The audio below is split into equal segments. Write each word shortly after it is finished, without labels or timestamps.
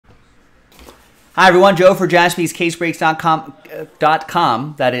Hi everyone, Joe for JASPY'S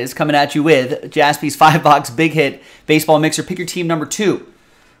that is, coming at you with JASPY'S 5-box big hit baseball mixer. Pick your team number 2,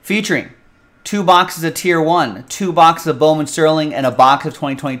 featuring 2 boxes of Tier 1, 2 boxes of Bowman Sterling, and a box of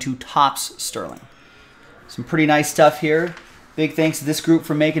 2022 Topps Sterling. Some pretty nice stuff here. Big thanks to this group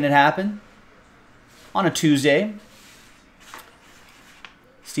for making it happen on a Tuesday.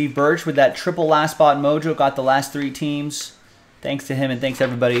 Steve Birch with that triple last spot mojo, got the last 3 teams. Thanks to him and thanks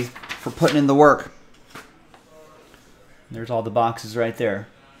everybody for putting in the work. There's all the boxes right there.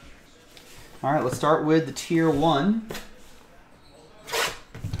 All right, let's start with the Tier 1.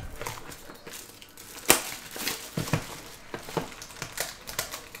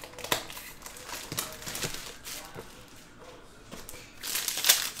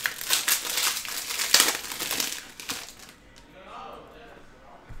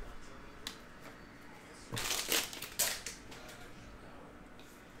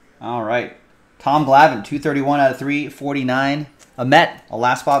 All right. Tom Glavine, 231 out of 349. A Met, a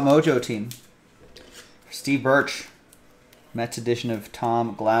last spot mojo team. Steve Birch, Mets edition of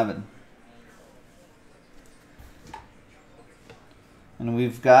Tom Glavine. And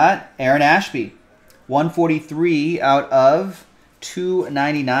we've got Aaron Ashby, 143 out of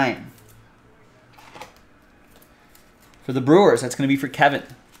 299. For the Brewers, that's going to be for Kevin.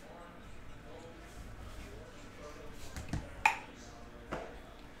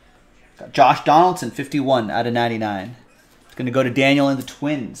 Josh Donaldson, 51 out of 99. It's going to go to Daniel and the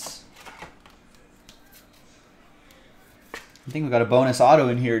Twins. I think we've got a bonus auto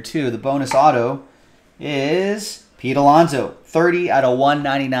in here, too. The bonus auto is Pete Alonso, 30 out of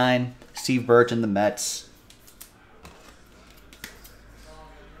 199. Steve Birch and the Mets.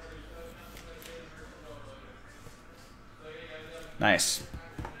 Nice.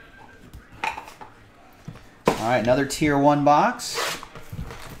 All right, another Tier 1 box.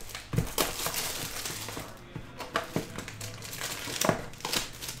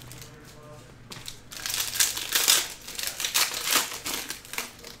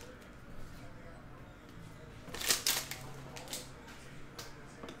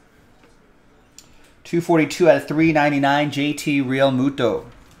 $242 out of 399, JT Real Muto.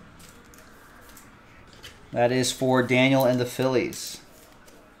 That is for Daniel and the Phillies.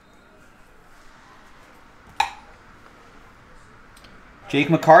 Jake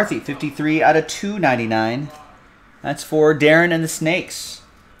McCarthy, 53 out of 299. That's for Darren and the Snakes.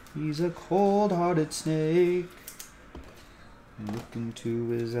 He's a cold-hearted snake. Look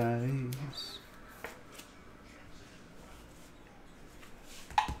into his eyes.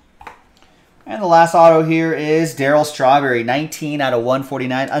 And the last auto here is Darryl Strawberry, 19 out of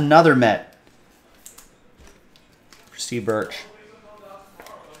 149. Another Met for Steve Birch.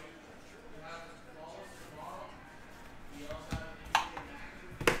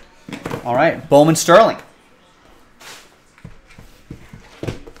 All right, Bowman Sterling.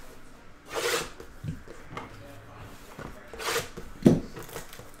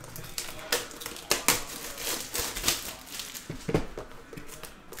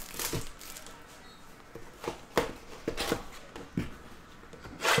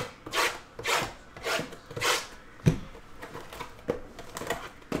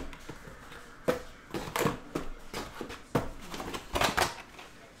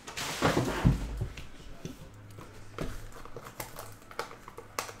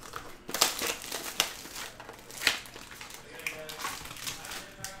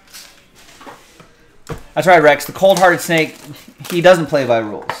 That's right, Rex. The cold-hearted snake, he doesn't play by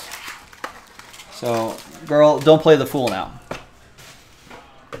rules. So, girl, don't play the fool now.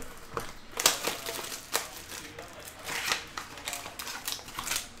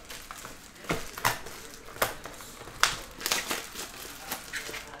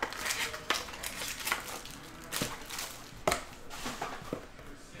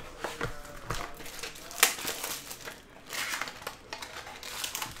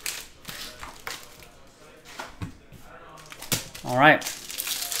 All right,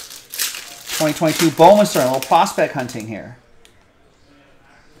 2022 Bowman Sterling, a little prospect hunting here.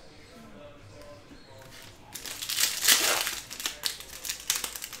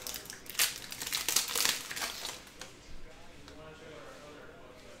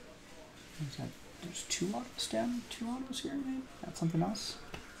 There's 2 autos down, 2 autos here, maybe? That's something else.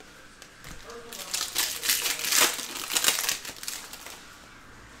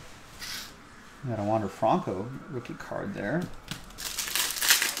 Got a Wander Franco rookie card there.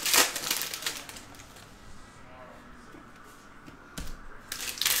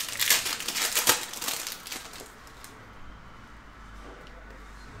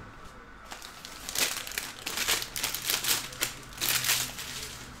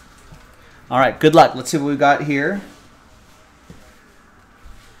 All right, good luck. Let's see what we got here.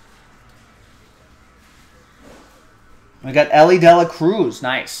 We got Ellie Dela Cruz.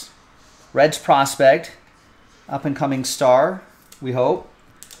 Nice. Reds prospect. Up-and-coming star, we hope,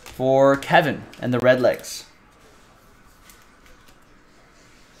 for Kevin and the Redlegs.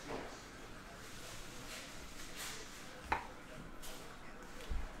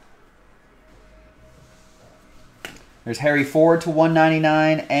 There's Harry Ford to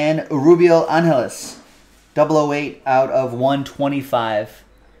 199 and Rubio Angeles, 008 out of 125.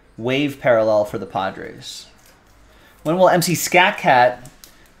 Wave parallel for the Padres. When will MC Scat Cat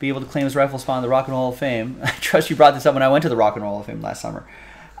be able to claim his rightful spot in the Rock and Roll Hall of Fame? I trust you brought this up when I went to the Rock and Roll Hall of Fame last summer.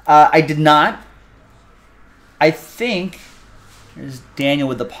 I did not. I think, there's Daniel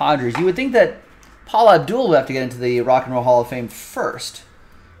with the Padres. You would think that Paula Abdul would have to get into the Rock and Roll Hall of Fame first,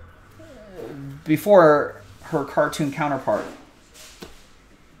 before her cartoon counterpart.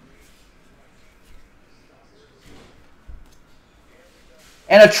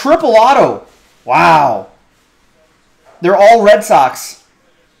 And a triple auto. Wow. They're all Red Sox.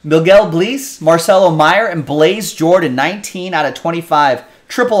 Miguel Bleis, Marcelo Meyer, and Blaze Jordan, 19 out of 25.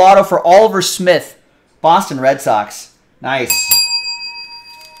 Triple auto for Oliver Smith, Boston Red Sox. Nice.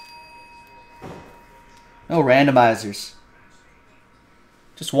 No randomizers.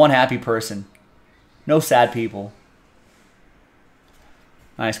 Just one happy person. No sad people.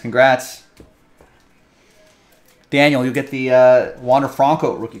 Nice, congrats. Daniel, you'll get the Wander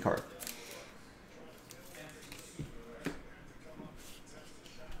Franco rookie card.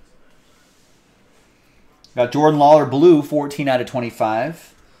 Got Jordan Lawler blue, 14 out of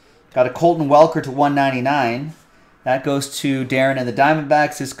 25. Got a Colton Welker to 199. That goes to Darren and the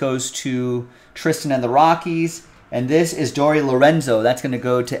Diamondbacks. This goes to Tristan and the Rockies. And this is Dory Lorenzo. That's going to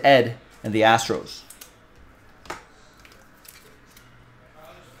go to Ed and the Astros.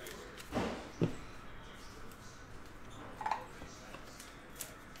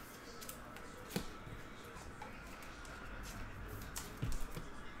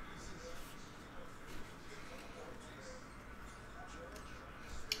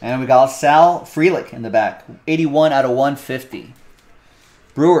 And we got Sal Frelick in the back. 81 out of 150.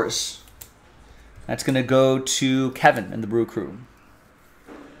 Brewers. That's going to go to Kevin and the Brew Crew.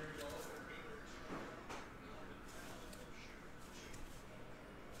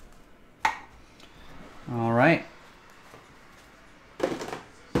 All right.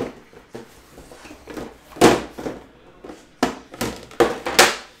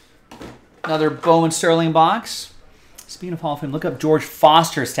 Another Bowman Sterling box. Speaking of Hall of Fame, look up George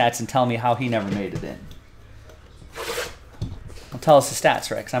Foster's stats and tell me how he never made it in. Well, tell us the stats,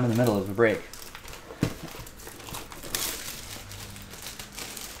 right? Because I'm in the middle of a break.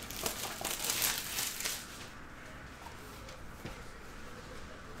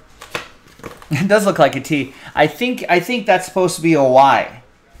 It does look like a T. I think that's supposed to be a Y.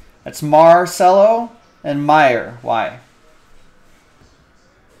 That's Marcelo and Meyer. Y.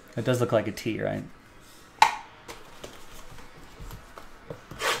 It does look like a T, right?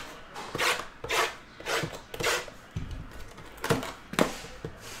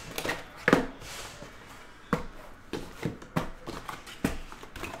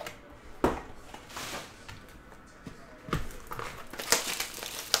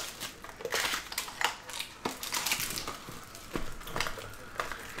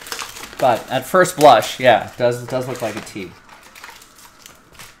 But at first blush, yeah, it does look like a T.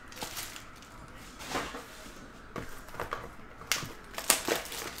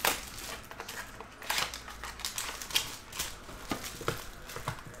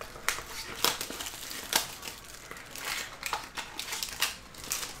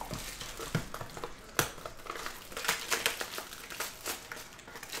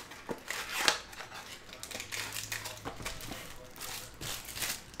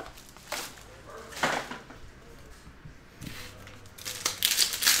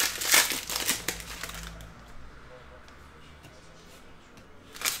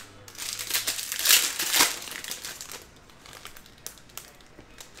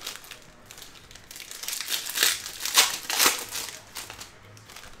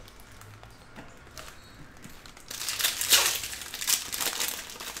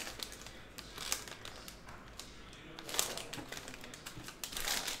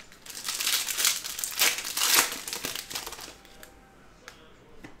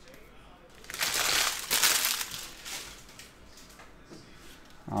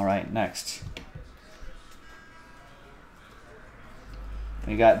 All right, next.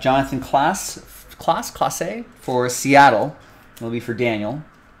 We got Jonathan Classe for Seattle. It'll be for Daniel.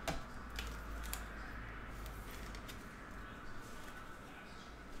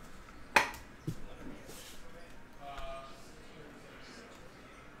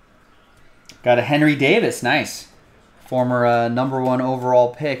 Got a Henry Davis. Nice. Former #1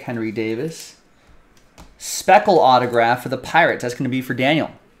 overall pick, Henry Davis. Speckle autograph for the Pirates. That's going to be for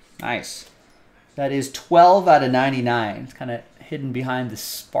Daniel. Nice. That is 12 out of 99. It's kind of hidden behind the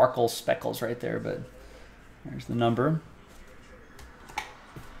sparkle speckles right there, but there's the number.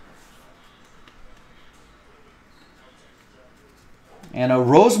 And a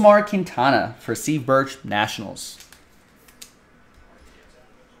Rosemar Quintana for Steve Birch, Nationals.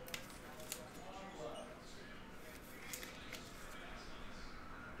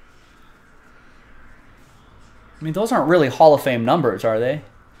 I mean, those aren't really Hall of Fame numbers, are they?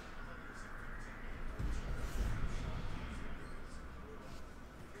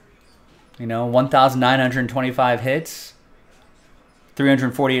 You know, 1,925 hits,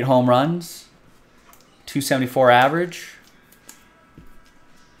 348 home runs, 274 average.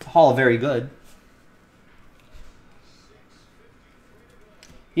 Hall very good.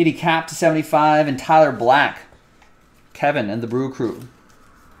 Edie Cap to 75 and Tyler Black. Kevin and the Brew Crew.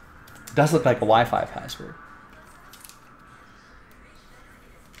 Does look like a Wi-Fi password.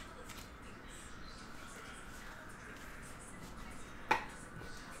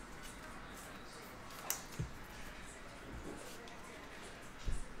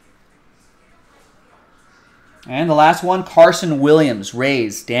 And the last one, Carson Williams,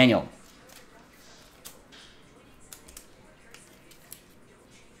 Rays, Daniel.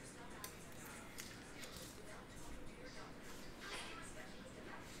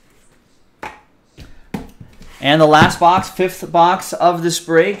 And the last box, 5th box of this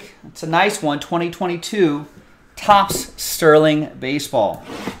break. It's a nice one, 2022 Topps Sterling Baseball.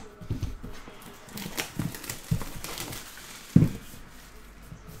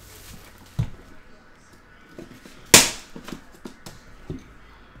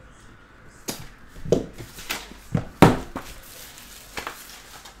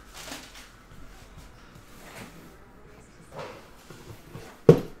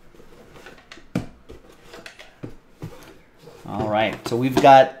 All right, so we've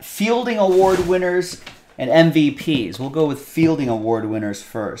got Fielding Award winners and MVPs. We'll go with Fielding Award winners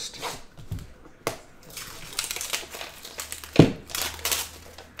first.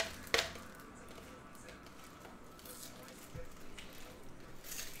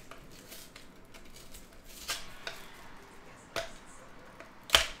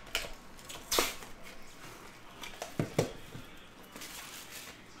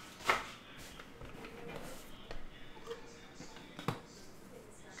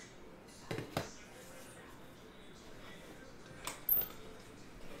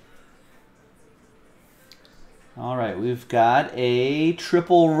 All right, we've got a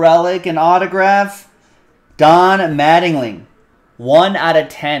triple relic and autograph. Don Mattingly, 1 out of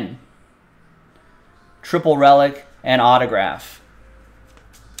 10. Triple relic and autograph.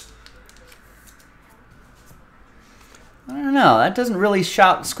 I don't know. That doesn't really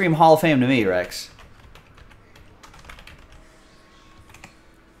scream Hall of Fame to me, Rex.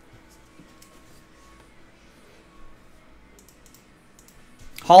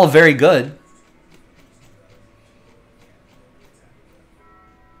 Hall of very good.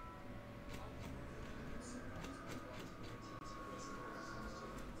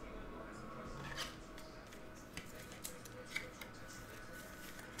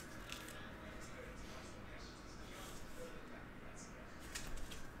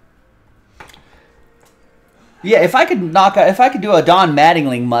 Yeah, if I could do a Don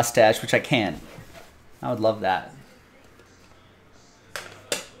Mattingly mustache, which I can, I would love that.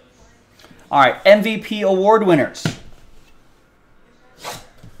 All right, MVP award winners.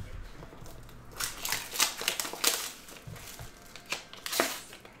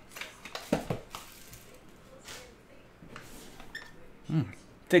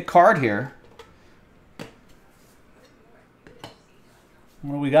 Thick card here.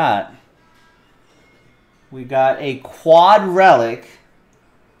 What do we got? We got a quad relic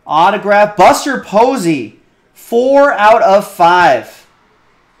autograph. Buster Posey, 4 out of 5.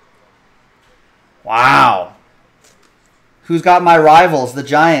 Wow. Who's got my rivals? The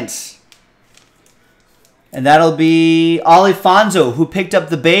Giants. And that'll be Alifonso, who picked up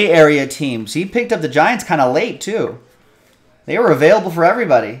the Bay Area teams. He picked up the Giants kind of late, too. They were available for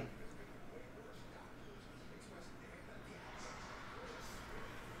everybody.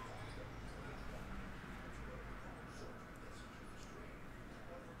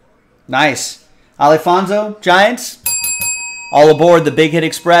 Nice. Alifonso, Giants. All aboard the Big Hit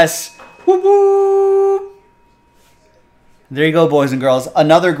Express. Whoop, whoop. There you go, boys and girls.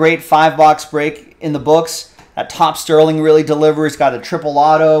 Another great 5-box break in the books. That Topps Sterling really delivers. Got a triple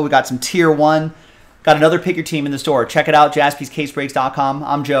auto. We got some tier 1. Got another pick your team in the store. Check it out, JaspysCaseBreaks.com.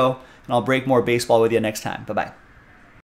 I'm Joe. and I'll break more baseball with you next time. Bye-bye.